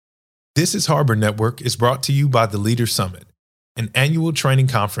This is Harbor Network is brought to you by the Leader Summit, an annual training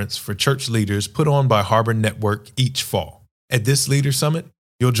conference for church leaders put on by Harbor Network each fall. At this Leader Summit,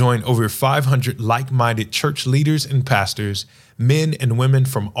 you'll join over 500 like-minded church leaders and pastors, men and women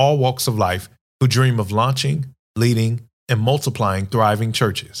from all walks of life who dream of launching, leading, and multiplying thriving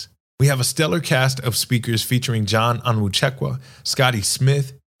churches. We have a stellar cast of speakers featuring John Onwuchekwa, Scotty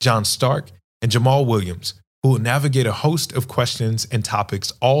Smith, John Stark, and Jamal Williams, who will navigate a host of questions and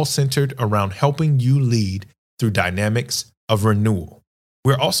topics all centered around helping you lead through dynamics of renewal.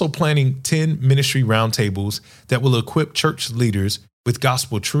 We're also planning 10 ministry roundtables that will equip church leaders with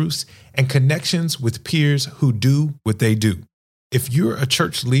gospel truths and connections with peers who do what they do. If you're a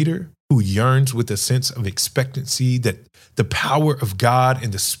church leader who yearns with a sense of expectancy that the power of God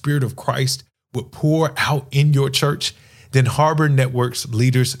and the Spirit of Christ would pour out in your church, then Harbor Network's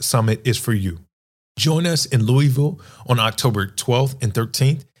Leaders Summit is for you. Join us in Louisville on October 12th and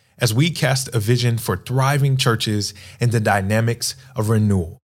 13th as we cast a vision for thriving churches and the dynamics of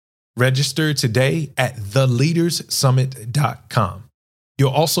renewal. Register today at theleaderssummit.com. You'll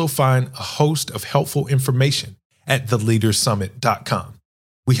also find a host of helpful information at theleaderssummit.com.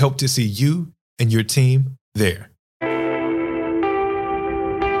 We hope to see you and your team there.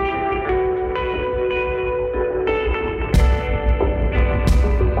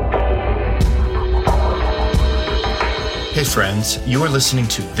 Hey friends, you are listening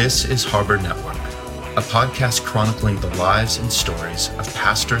to This is Harbor Network, a podcast chronicling the lives and stories of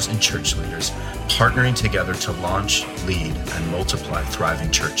pastors and church leaders partnering together to launch, lead, and multiply thriving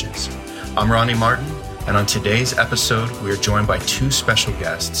churches. I'm Ronnie Martin, and on today's episode, we are joined by two special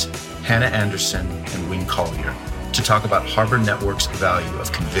guests, Hannah Anderson and Win Collier, to talk about Harbor Network's value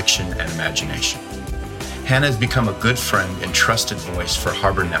of conviction and imagination. Hannah has become a good friend and trusted voice for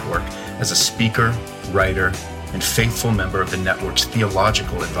Harbor Network as a speaker, writer, and faithful member of the network's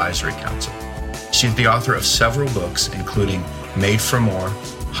Theological Advisory Council. She is the author of several books, including Made for More,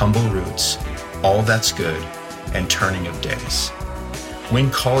 Humble Roots, All That's Good, and Turning of Days. Win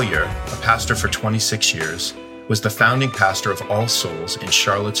Collier, a pastor for 26 years, was the founding pastor of All Souls in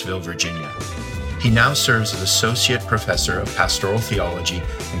Charlottesville, Virginia. He now serves as Associate Professor of Pastoral Theology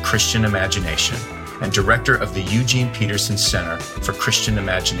and Christian Imagination and Director of the Eugene Peterson Center for Christian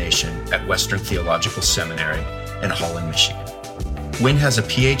Imagination at Western Theological Seminary in Holland, Michigan. Win has a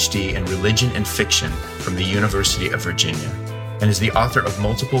PhD in religion and fiction from the University of Virginia and is the author of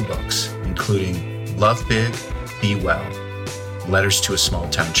multiple books, including Love Big, Be Well, Letters to a Small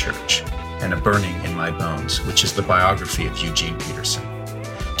Town Church, and A Burning in My Bones, which is the biography of Eugene Peterson.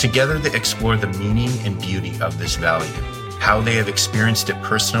 Together, they explore the meaning and beauty of this value, how they have experienced it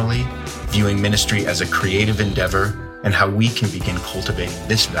personally, viewing ministry as a creative endeavor, and how we can begin cultivating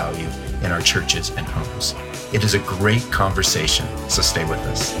this value in our churches and homes. It is a great conversation, so stay with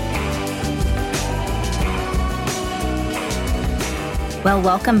us. Well,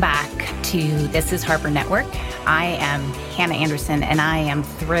 welcome back to This is Harbor Network. I am Hannah Anderson, and I am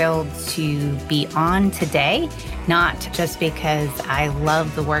thrilled to be on today, not just because I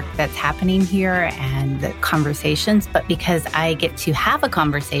love the work that's happening here and the conversations, but because I get to have a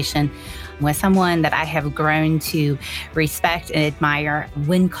conversation with someone that I have grown to respect and admire.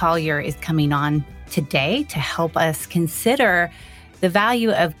 Win Collier is coming on today to help us consider the value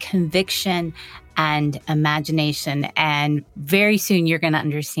of conviction and imagination. And very soon you're going to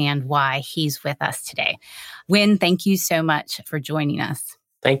understand why he's with us today. Win, thank you so much for joining us.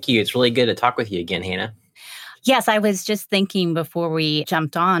 Thank you. It's really good to talk with you again, Hannah. Yes, I was just thinking before we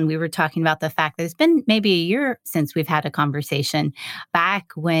jumped on, we were talking about the fact that it's been maybe a year since we've had a conversation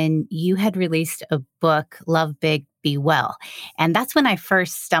back when you had released a book, Love Big, Be Well. And that's when I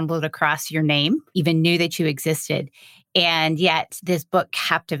first stumbled across your name, even knew that you existed. And yet this book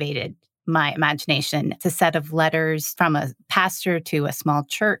captivated my imagination. It's a set of letters from a pastor to a small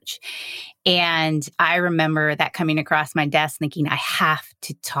church. And I remember that coming across my desk thinking, I have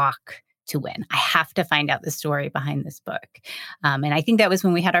to talk to Win. I have to find out the story behind this book. And I think that was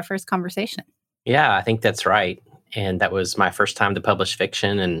when we had our first conversation. Yeah, I think that's right. And that was my first time to publish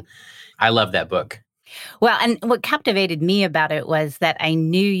fiction. And I love that book. Well, and what captivated me about it was that I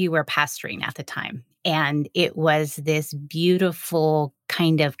knew you were pastoring at the time. And it was this beautiful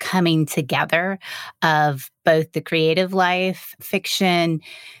kind of coming together of both the creative life, fiction,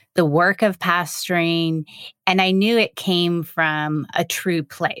 the work of pastoring. And I knew it came from a true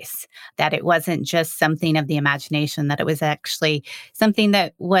place, that it wasn't just something of the imagination, that it was actually something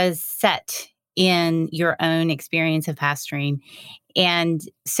that was set in your own experience of pastoring. And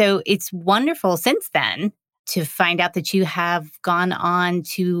so it's wonderful since then to find out that you have gone on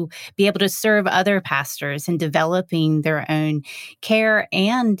to be able to serve other pastors in developing their own care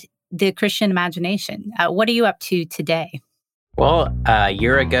and the Christian imagination. What are you up to today? Well, a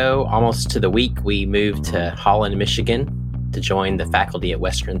year ago, almost to the week, we moved to Holland, Michigan to join the faculty at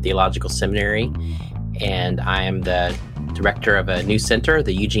Western Theological Seminary. And I am the director of a new center,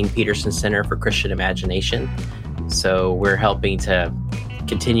 the Eugene Peterson Center for Christian Imagination. So we're helping to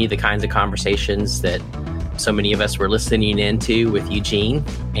continue the kinds of conversations that so many of us were listening into with Eugene.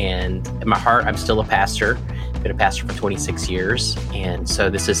 And in my heart, I'm still a pastor. I've been a pastor for 26 years. And so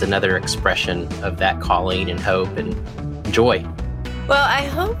this is another expression of that calling and hope and joy. Well, I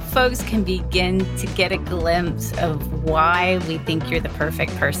hope folks can begin to get a glimpse of why we think you're the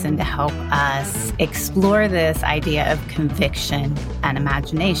perfect person to help us explore this idea of conviction and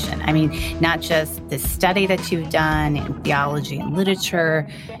imagination. I mean, not just the study that you've done in theology and literature,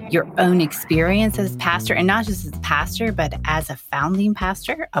 your own experience as pastor, and not just as a pastor, but as a founding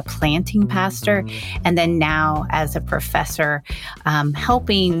pastor, a planting pastor, and then now as a professor,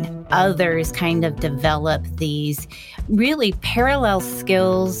 helping others kind of develop these really parallel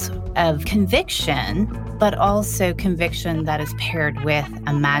skills of conviction, but also conviction that is paired with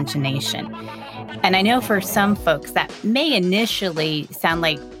imagination. And I know for some folks that may initially sound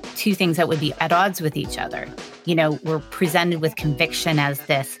like two things that would be at odds with each other. You know, we're presented with conviction as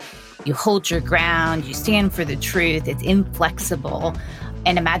this, you hold your ground, you stand for the truth, it's inflexible.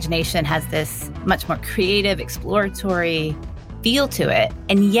 And imagination has this much more creative, exploratory feel to it.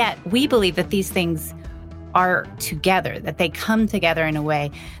 And yet we believe that these things are together, that they come together in a way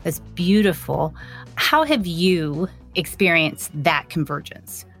that's beautiful. How have you experienced that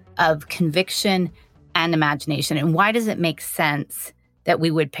convergence of conviction and imagination? And why does it make sense that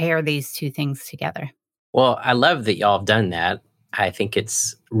we would pair these two things together? Well, I love that y'all have done that. I think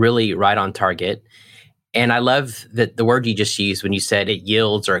it's really right on target. And I love that the word you just used when you said it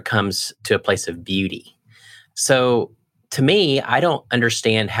yields or it comes to a place of beauty. So to me, I don't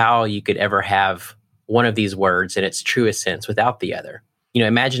understand how you could ever have one of these words in its truest sense without the other. You know,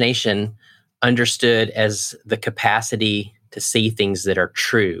 imagination understood as the capacity to see things that are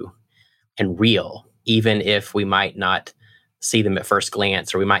true and real, even if we might not see them at first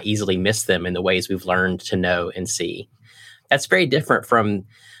glance, or we might easily miss them in the ways we've learned to know and see. That's very different from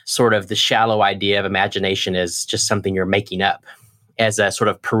sort of the shallow idea of imagination as just something you're making up, as a sort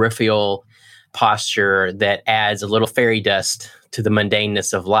of peripheral posture that adds a little fairy dust to the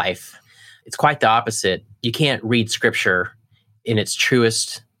mundaneness of life. It's quite the opposite. You can't read scripture in its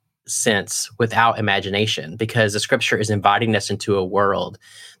truest sense without imagination, because the scripture is inviting us into a world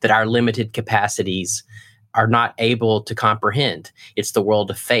that our limited capacities are not able to comprehend. It's the world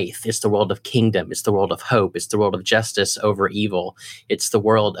of faith. It's the world of kingdom. It's the world of hope. It's the world of justice over evil. It's the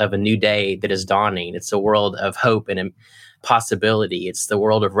world of a new day that is dawning. It's the world of hope and possibility. It's the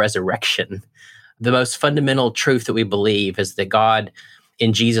world of resurrection. The most fundamental truth that we believe is that God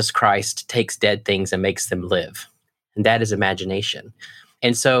in Jesus Christ takes dead things and makes them live. And that is imagination.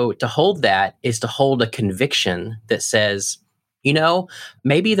 And so to hold that is to hold a conviction that says, you know,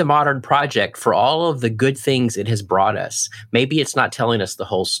 maybe the modern project, for all of the good things it has brought us, maybe it's not telling us the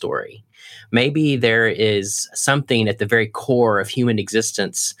whole story. Maybe there is something at the very core of human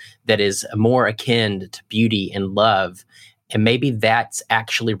existence that is more akin to beauty and love. And maybe that's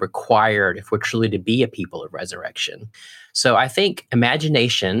actually required if we're truly to be a people of resurrection. So I think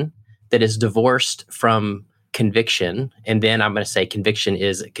imagination that is divorced from conviction, and then I'm going to say conviction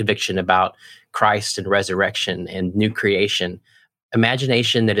is conviction about Christ and resurrection and new creation.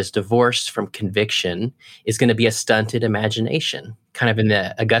 Imagination that is divorced from conviction is going to be a stunted imagination, kind of in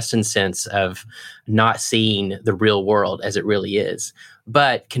the Augustine sense of not seeing the real world as it really is.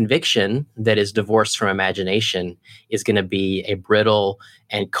 But conviction that is divorced from imagination is going to be a brittle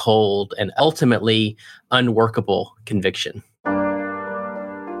and cold and ultimately unworkable conviction.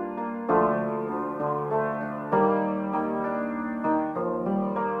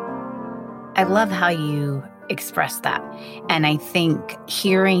 I love how you express that. And I think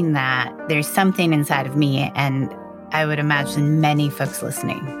hearing that, there's something inside of me, and I would imagine many folks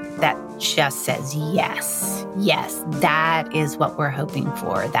listening, that just says, yes, that is what we're hoping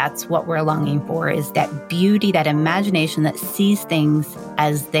for. That's what we're longing for, is that beauty, that imagination that sees things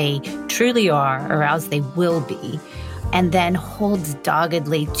as they truly are or as they will be, and then holds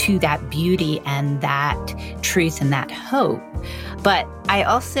doggedly to that beauty and that truth and that hope. But I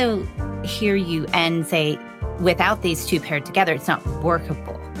also hear you and say, without these two paired together, it's not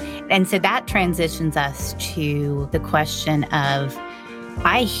workable. And so that transitions us to the question of,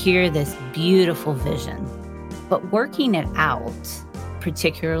 I hear this beautiful vision, but working it out,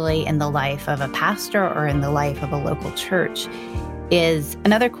 particularly in the life of a pastor or in the life of a local church, is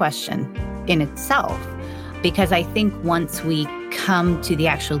another question in itself. Because I think once we come to the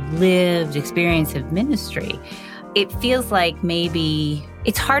actual lived experience of ministry, it feels like maybe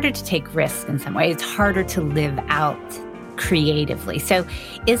it's harder to take risks in some way. It's harder to live out creatively. So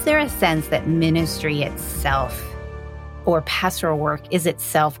is there a sense that ministry itself or pastoral work is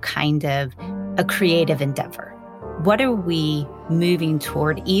itself kind of a creative endeavor? What are we moving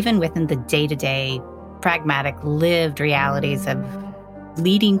toward, even within the day-to-day, pragmatic, lived realities of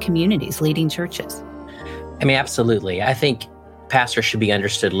leading communities, leading churches? I mean, absolutely. I think pastors should be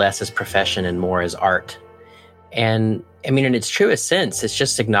understood less as profession and more as art. And I mean, in its truest sense, it's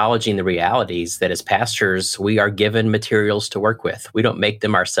just acknowledging the realities that as pastors, we are given materials to work with. We don't make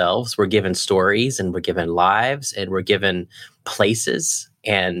them ourselves. We're given stories and we're given lives and we're given places,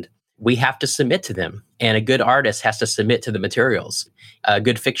 and we have to submit to them. And a good artist has to submit to the materials. A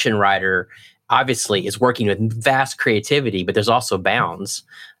good fiction writer obviously is working with vast creativity, but there's also bounds.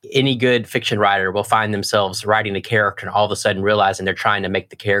 Any good fiction writer will find themselves writing a character and all of a sudden realizing they're trying to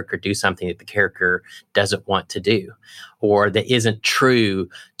make the character do something that the character doesn't want to do, or that isn't true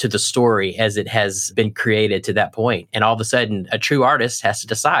to the story as it has been created to that point. And all of a sudden, a true artist has to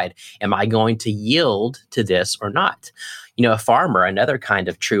decide, am I going to yield to this or not? You know, a farmer, another kind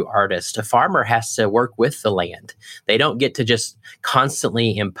of true artist, a farmer has to work with the land. They don't get to just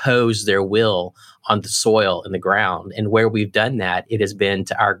constantly impose their will on the soil and the ground. And where we've done that, it has been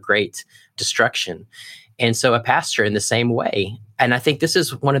to our great destruction. And so a pastor in the same way, and I think this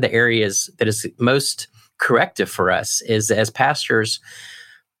is one of the areas that is most corrective for us, is as pastors,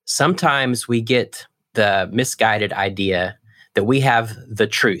 sometimes we get the misguided idea that we have the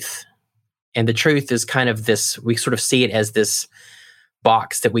truth. And the truth is kind of this, we sort of see it as this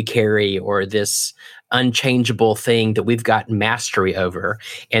box that we carry or this unchangeable thing that we've got mastery over.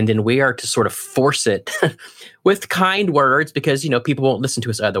 And then we are to sort of force it with kind words because, you know, people won't listen to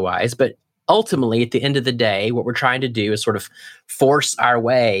us otherwise. But ultimately, at the end of the day, what we're trying to do is sort of force our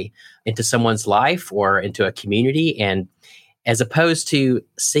way into someone's life or into a community. And as opposed to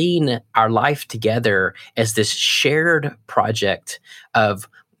seeing our life together as this shared project of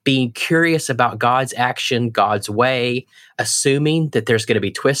being curious about God's action, God's way, assuming that there's going to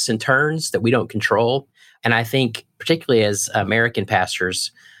be twists and turns that we don't control. And I think, particularly as American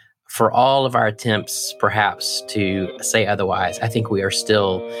pastors, for all of our attempts, perhaps, to say otherwise, I think we are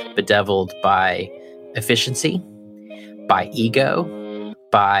still bedeviled by efficiency, by ego,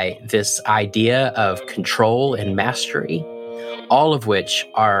 by this idea of control and mastery, all of which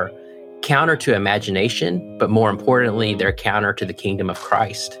are counter to imagination, but more importantly, they're counter to the kingdom of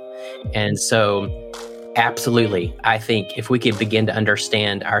Christ. And so, absolutely, I think if we could begin to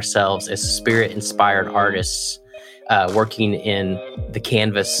understand ourselves as Spirit-inspired artists working in the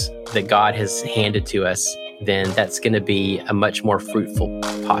canvas that God has handed to us, then that's going to be a much more fruitful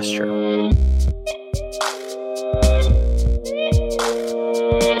posture.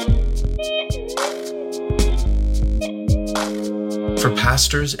 For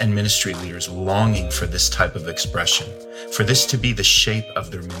pastors and ministry leaders longing for this type of expression, for this to be the shape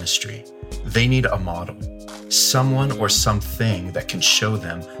of their ministry, they need a model, someone or something that can show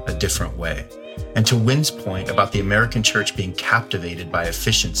them a different way. And to Wynn's point about the American church being captivated by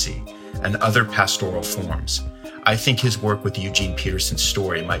efficiency and other pastoral forms, I think his work with Eugene Peterson's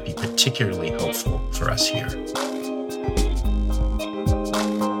story might be particularly hopeful for us here.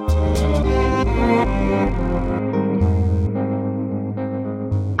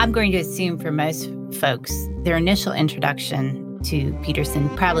 I'm going to assume for most folks, their initial introduction to Peterson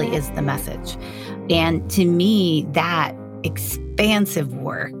probably is the message. And to me, that expansive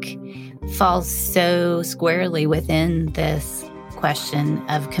work falls so squarely within this question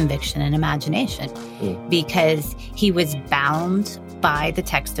of conviction and imagination, because he was bound by the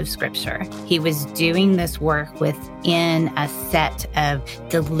text of Scripture. He was doing this work within a set of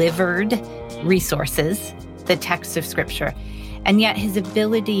delivered resources, the text of Scripture. And yet his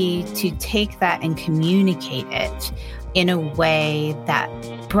ability to take that and communicate it in a way that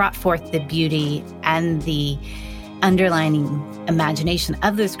brought forth the beauty and the underlining imagination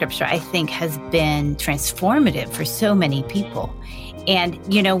of the Scripture, I think has been transformative for so many people. And,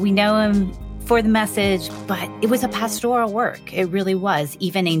 you know, we know him for the message, but it was a pastoral work. It really was,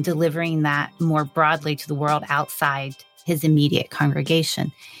 even in delivering that more broadly to the world outside his immediate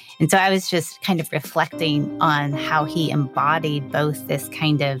congregation. And so I was just kind of reflecting on how he embodied both this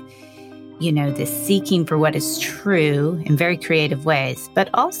kind of, you know, this seeking for what is true in very creative ways, but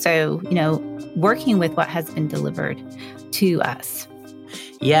also, you know, working with what has been delivered to us.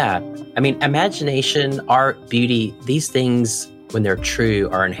 Yeah. I mean, imagination, art, beauty, these things, when they're true,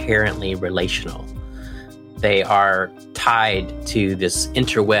 are inherently relational. They are tied to this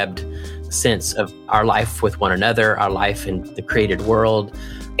interwebbed sense of our life with one another, our life in the created world.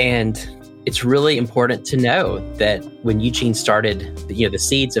 And it's really important to know that when Eugene started, the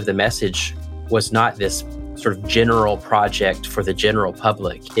seeds of the message was not this sort of general project for the general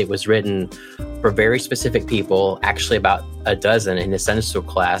public. It was written for very specific people, actually about a dozen in his Sunday school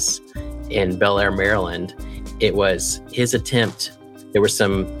class in Bel Air, Maryland. It was his attempt. There were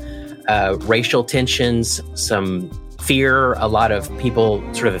some racial tensions, some fear, a lot of people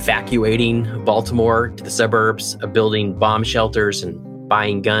sort of evacuating Baltimore to the suburbs, building bomb shelters and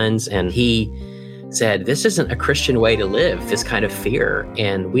buying guns. And he said, this isn't a Christian way to live, this kind of fear.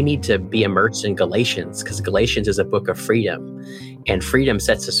 And we need to be immersed in Galatians, because Galatians is a book of freedom, and freedom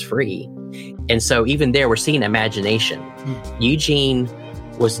sets us free. And so even there, we're seeing imagination. Eugene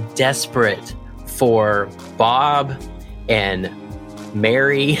was desperate for Bob and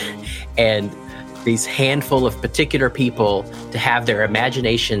Mary and these handful of particular people to have their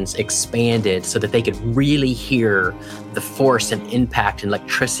imaginations expanded so that they could really hear the force and impact and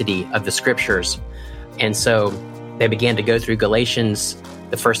electricity of the scriptures. And so they began to go through Galatians.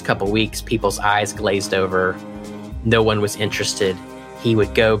 The first couple weeks, people's eyes glazed over. No one was interested. He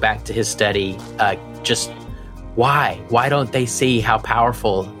would go back to his study. Why? Why don't they see how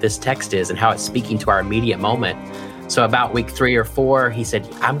powerful this text is and how it's speaking to our immediate moment? So about week 3 or 4, he said,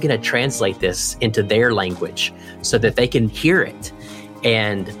 I'm going to translate this into their language so that they can hear it.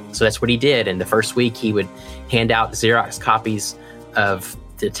 And so that's what he did. And the first week, he would hand out Xerox copies of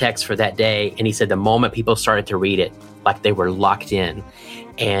the text for that day. And he said the moment people started to read it, like they were locked in.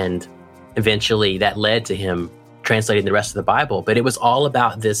 And eventually that led to him translating the rest of the Bible. But it was all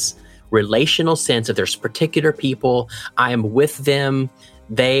about this relational sense of there's particular people. I am with them.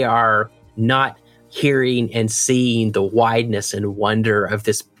 They are not hearing and seeing the wideness and wonder of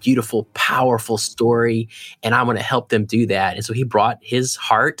this beautiful, powerful story. And I want to help them do that. And so he brought his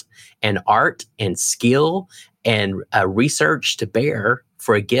heart and art and skill and research to bear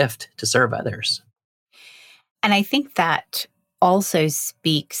for a gift to serve others. And I think that also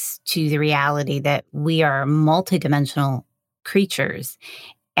speaks to the reality that we are multidimensional creatures.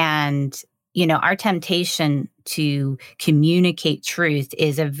 And, our temptation to communicate truth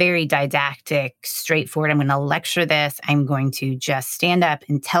is a very didactic, straightforward, I'm going to lecture this. I'm going to just stand up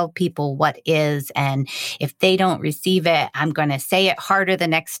and tell people what is. And if they don't receive it, I'm going to say it harder the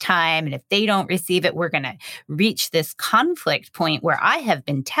next time. And if they don't receive it, we're going to reach this conflict point where I have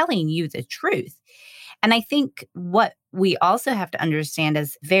been telling you the truth. And I think what we also have to understand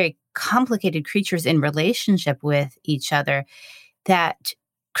as very complicated creatures in relationship with each other, that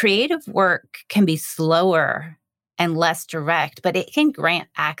creative work can be slower and less direct, but it can grant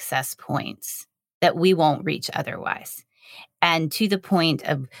access points that we won't reach otherwise. And to the point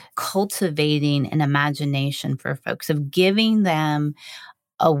of cultivating an imagination for folks, of giving them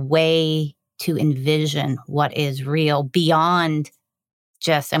a way to envision what is real beyond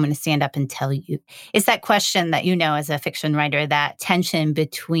just, I'm going to stand up and tell you. It's that question that, as a fiction writer, that tension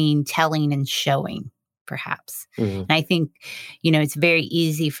between telling and showing, perhaps. Mm-hmm. And I think, it's very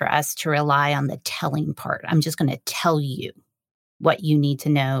easy for us to rely on the telling part. I'm just going to tell you what you need to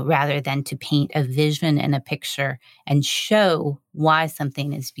know rather than to paint a vision and a picture and show why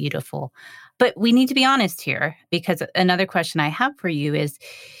something is beautiful. But we need to be honest here, because another question I have for you is,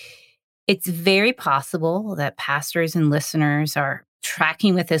 it's very possible that pastors and listeners are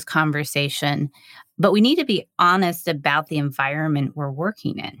tracking with this conversation, but we need to be honest about the environment we're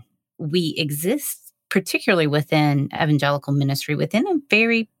working in. We exist, particularly within evangelical ministry, within a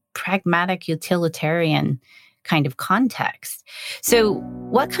very pragmatic, utilitarian kind of context. So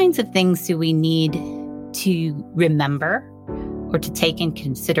what kinds of things do we need to remember or to take in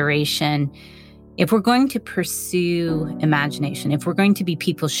consideration if we're going to pursue imagination, if we're going to be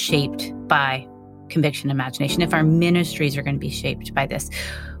people shaped by conviction imagination, if our ministries are going to be shaped by this?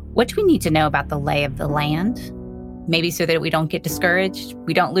 What do we need to know about the lay of the land? Maybe so that we don't get discouraged,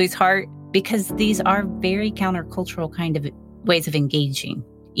 we don't lose heart, because these are very countercultural kind of ways of engaging,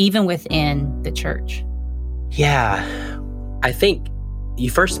 even within the church. Yeah. I think you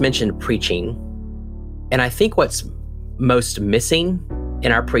first mentioned preaching. And I think what's most missing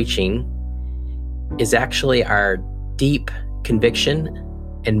in our preaching is actually our deep conviction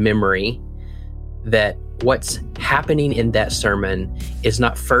and memory that what's happening in that sermon is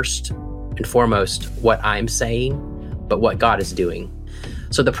not first and foremost what I'm saying, but what God is doing.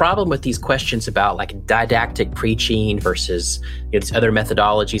 So the problem with these questions about like didactic preaching versus these other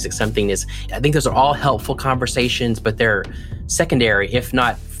methodologies like something is, I think those are all helpful conversations, but they're secondary, if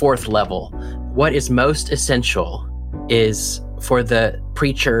not fourth level. What is most essential is for the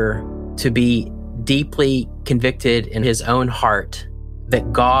preacher to be deeply convicted in his own heart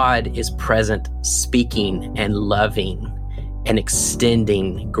that God is present, speaking and loving and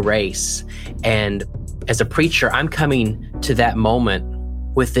extending grace. And as a preacher, I'm coming to that moment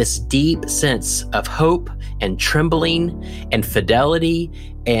with this deep sense of hope and trembling and fidelity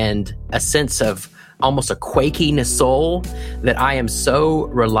and a sense of almost a quaking soul that I am so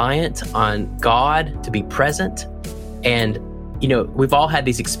reliant on God to be present. And, we've all had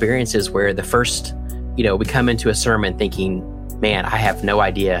these experiences where the first, we come into a sermon thinking, man, I have no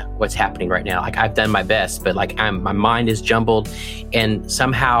idea what's happening right now. Like, I've done my best, but my mind is jumbled, and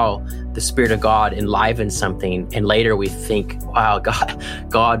somehow the Spirit of God enlivens something. And later we think, wow,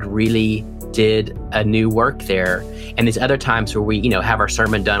 God really did a new work there. And there's other times where we, have our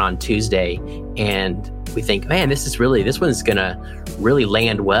sermon done on Tuesday and we think, man, this one's gonna really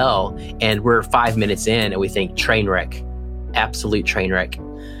land well. And we're 5 minutes in and we think train wreck, absolute train wreck.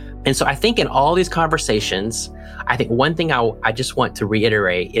 And so I think in all these conversations, I think one thing I just want to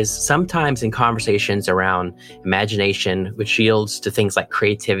reiterate is sometimes in conversations around imagination, which yields to things like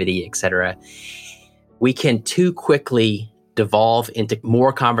creativity, et cetera, we can too quickly devolve into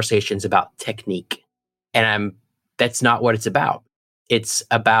more conversations about technique. And that's not what it's about. It's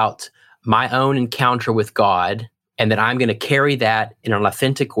about my own encounter with God, and that I'm going to carry that in an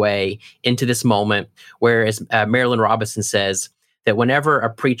authentic way into this moment. Whereas Marilyn Robinson says that whenever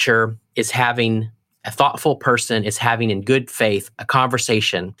a preacher is having a thoughtful person is having in good faith a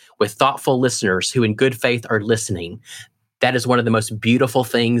conversation with thoughtful listeners who in good faith are listening, that is one of the most beautiful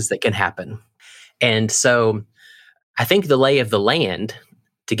things that can happen. And so I think the lay of the land,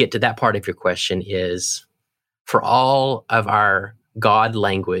 to get to that part of your question, is for all of our God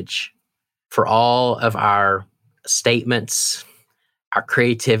language, for all of our statements, our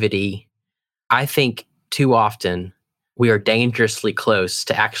creativity, I think too often we are dangerously close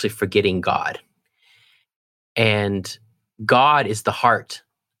to actually forgetting God. And God is the heart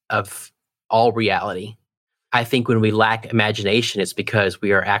of all reality. I think when we lack imagination, it's because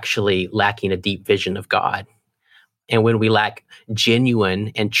we are actually lacking a deep vision of God. And when we lack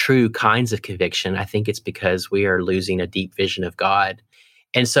genuine and true kinds of conviction, I think it's because we are losing a deep vision of God.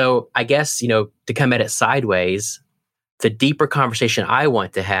 And so I guess, to come at it sideways, the deeper conversation I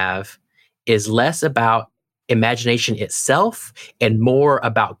want to have is less about imagination itself and more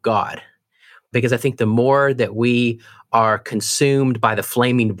about God. Because I think the more that we are consumed by the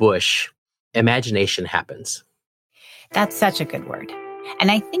flaming bush, imagination happens. That's such a good word.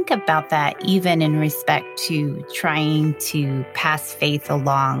 And I think about that even in respect to trying to pass faith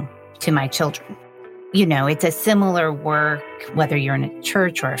along to my children. It's a similar work, whether you're in a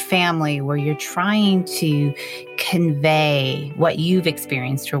church or a family, where you're trying to convey what you've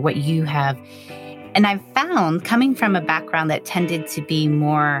experienced or what you have. And I've found, coming from a background that tended to be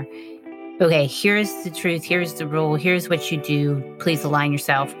more, okay, here's the truth, here's the rule, here's what you do, please align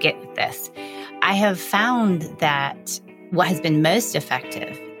yourself, get with this. I have found that what has been most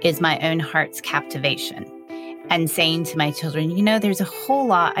effective is my own heart's captivation and saying to my children, there's a whole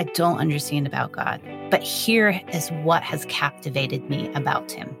lot I don't understand about God, but here is what has captivated me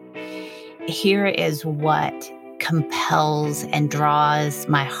about him. Here is what compels and draws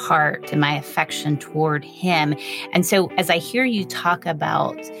my heart and my affection toward him. And so as I hear you talk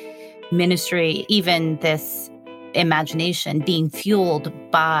about ministry, even this imagination being fueled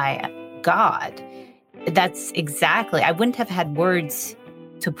by God, that's exactly, I wouldn't have had words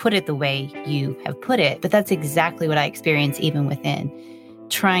to put it the way you have put it, but that's exactly what I experience even within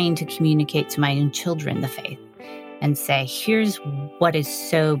trying to communicate to my own children the faith and say, here's what is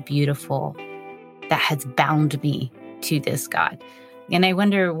so beautiful that has bound me to this God. And I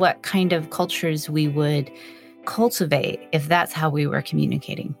wonder what kind of cultures we would cultivate if that's how we were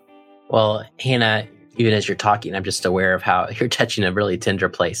communicating. Well, Hannah, even as you're talking, I'm just aware of how you're touching a really tender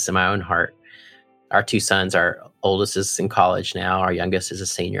place in my own heart. Our two sons, our oldest is in college now. Our youngest is a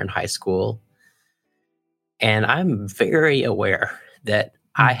senior in high school. And I'm very aware that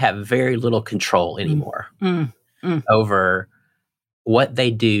I have very little control anymore over what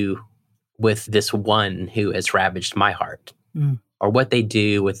they do with this one who has ravaged my heart, or what they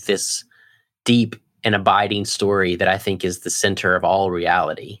do with this deep and abiding story that I think is the center of all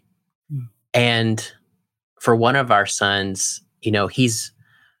reality. And for one of our sons, he's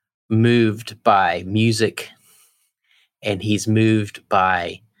moved by music, and he's moved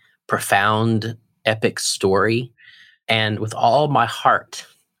by profound, epic story. And with all my heart,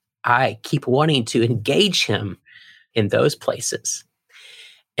 I keep wanting to engage him in those places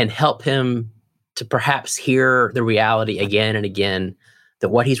and help him to perhaps hear the reality again and again that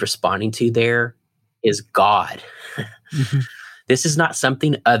what he's responding to there is God. This is not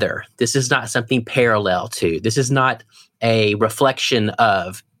something other. This is not something parallel to. This is not a reflection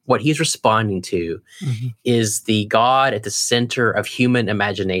of what he's responding to is the God at the center of human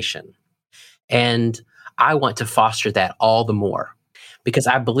imagination. And I want to foster that all the more because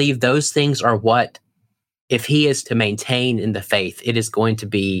I believe those things are what, if he is to maintain in the faith, it is going to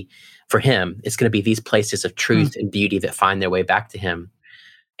be, for him, it's going to be these places of truth and beauty that find their way back to him.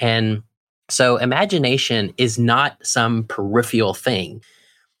 And so imagination is not some peripheral thing.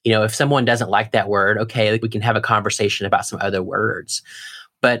 You know, if someone doesn't like that word, okay, we can have a conversation about some other words.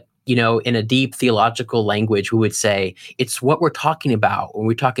 But, you know, in a deep theological language, we would say it's what we're talking about when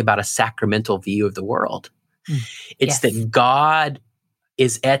we talk about a sacramental view of the world. It's that God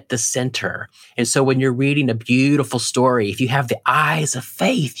is at the center. And so when you're reading a beautiful story, if you have the eyes of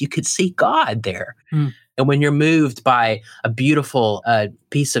faith, you could see God there. And when you're moved by a beautiful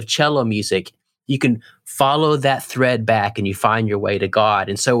piece of cello music, you can follow that thread back and you find your way to God.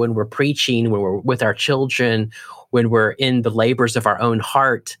 And so when we're preaching, when we're with our children, when we're in the labors of our own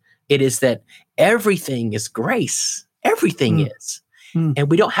heart, it is that everything is grace. Everything is. And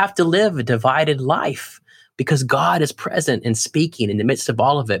we don't have to live a divided life because God is present and speaking in the midst of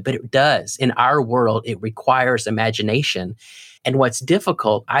all of it. But it does. In our world, it requires imagination. And what's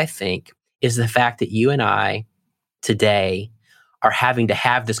difficult, I think, is the fact that you and I today are having to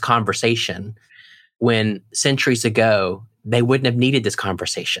have this conversation when centuries ago, they wouldn't have needed this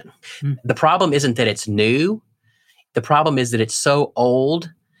conversation. The problem isn't that it's new. The problem is that it's so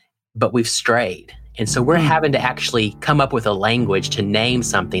old, but we've strayed. And so we're having to actually come up with a language to name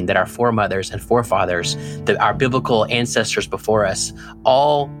something that our foremothers and forefathers, that our biblical ancestors before us,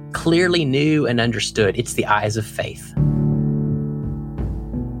 all clearly knew and understood. It's the eyes of faith.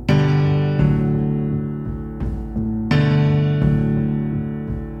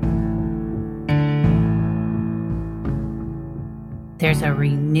 There's a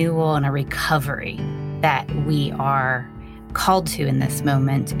renewal and a recovery that we are called to in this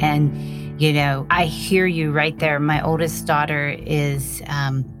moment. And, you know, I hear you right there. My oldest daughter is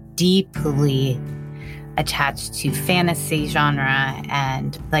deeply attached to fantasy genre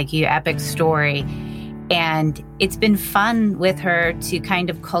and, like you, epic story. And it's been fun with her to kind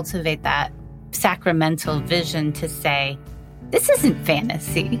of cultivate that sacramental vision to say, this isn't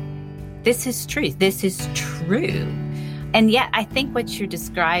fantasy. This is truth. This is true. And yet, I think what you're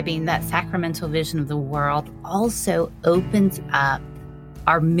describing, that sacramental vision of the world, also opens up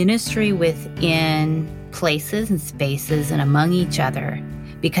our ministry within places and spaces and among each other,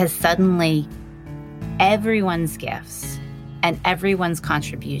 because suddenly everyone's gifts and everyone's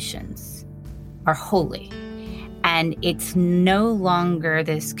contributions are holy. And it's no longer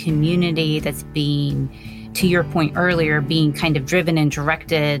this community that's being, to your point earlier, being kind of driven and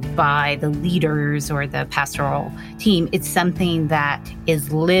directed by the leaders or the pastoral team. It's something that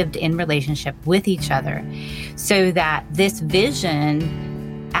is lived in relationship with each other, so that this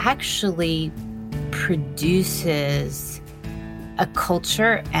vision actually produces a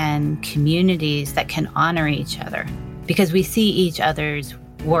culture and communities that can honor each other, because we see each other's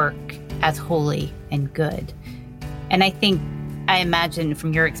work as holy and good. And I imagine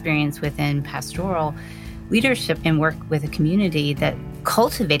from your experience within pastoral leadership and work with a community, that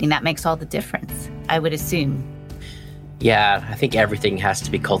cultivating that makes all the difference, I would assume. Yeah, I think everything has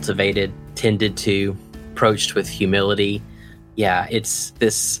to be cultivated, tended to, approached with humility. Yeah, it's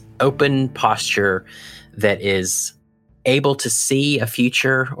this open posture that is able to see a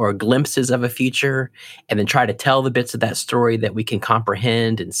future or glimpses of a future, and then try to tell the bits of that story that we can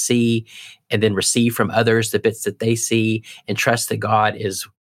comprehend and see, and then receive from others the bits that they see, and trust that God is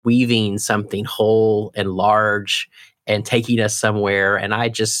weaving something whole and large and taking us somewhere. And I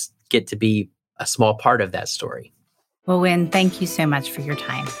just get to be a small part of that story. Well, Win, thank you so much for your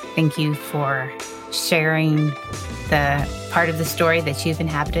time. Thank you for sharing the part of the story that you've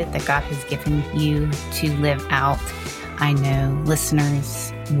inhabited, that God has given you to live out. I know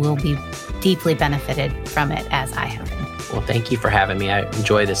listeners will be deeply benefited from it, as I have been. Well, thank you for having me. I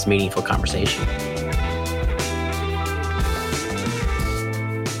enjoy this meaningful conversation.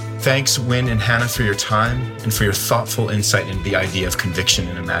 Thanks, Win and Hannah, for your time and for your thoughtful insight into the idea of conviction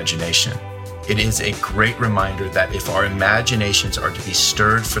and imagination. It is a great reminder that if our imaginations are to be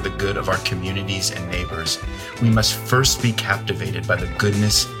stirred for the good of our communities and neighbors, we must first be captivated by the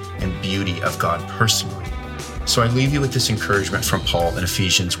goodness and beauty of God personally. So I leave you with this encouragement from Paul in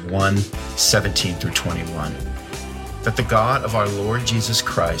Ephesians 1:17-21, that the God of our Lord Jesus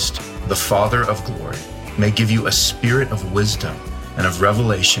Christ, the Father of glory, may give you a spirit of wisdom and of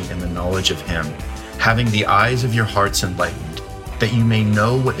revelation in the knowledge of him, having the eyes of your hearts enlightened, that you may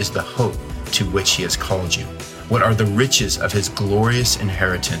know what is the hope to which he has called you, what are the riches of his glorious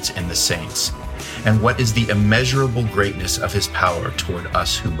inheritance in the saints, and what is the immeasurable greatness of his power toward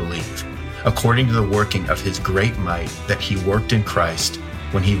us who believe, according to the working of his great might that he worked in Christ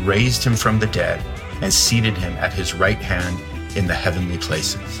when he raised him from the dead and seated him at his right hand in the heavenly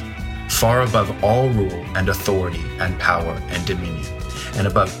places, far above all rule and authority and power and dominion, and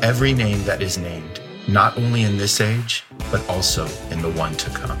above every name that is named, not only in this age, but also in the one to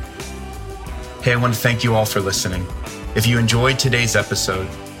come. Hey, I want to thank you all for listening. If you enjoyed today's episode,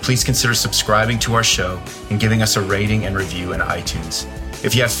 please consider subscribing to our show and giving us a rating and review in iTunes.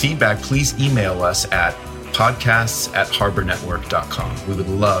 If you have feedback, please email us at podcasts@harbornetwork.com. We would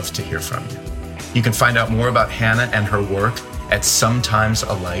love to hear from you. You can find out more about Hannah and her work at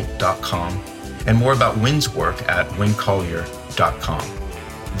sometimesalight.com and more about Wynn's work at wynncollier.com.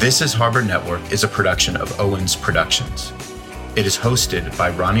 This is Harbor Network is a production of Owens Productions. It is hosted by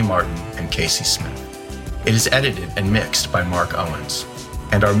Ronnie Martin and Casey Smith. It is edited and mixed by Mark Owens.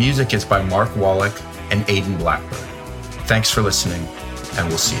 And our music is by Mark Wallach and Aidan Blackbird. Thanks for listening, and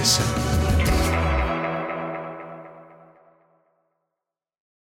we'll see you soon.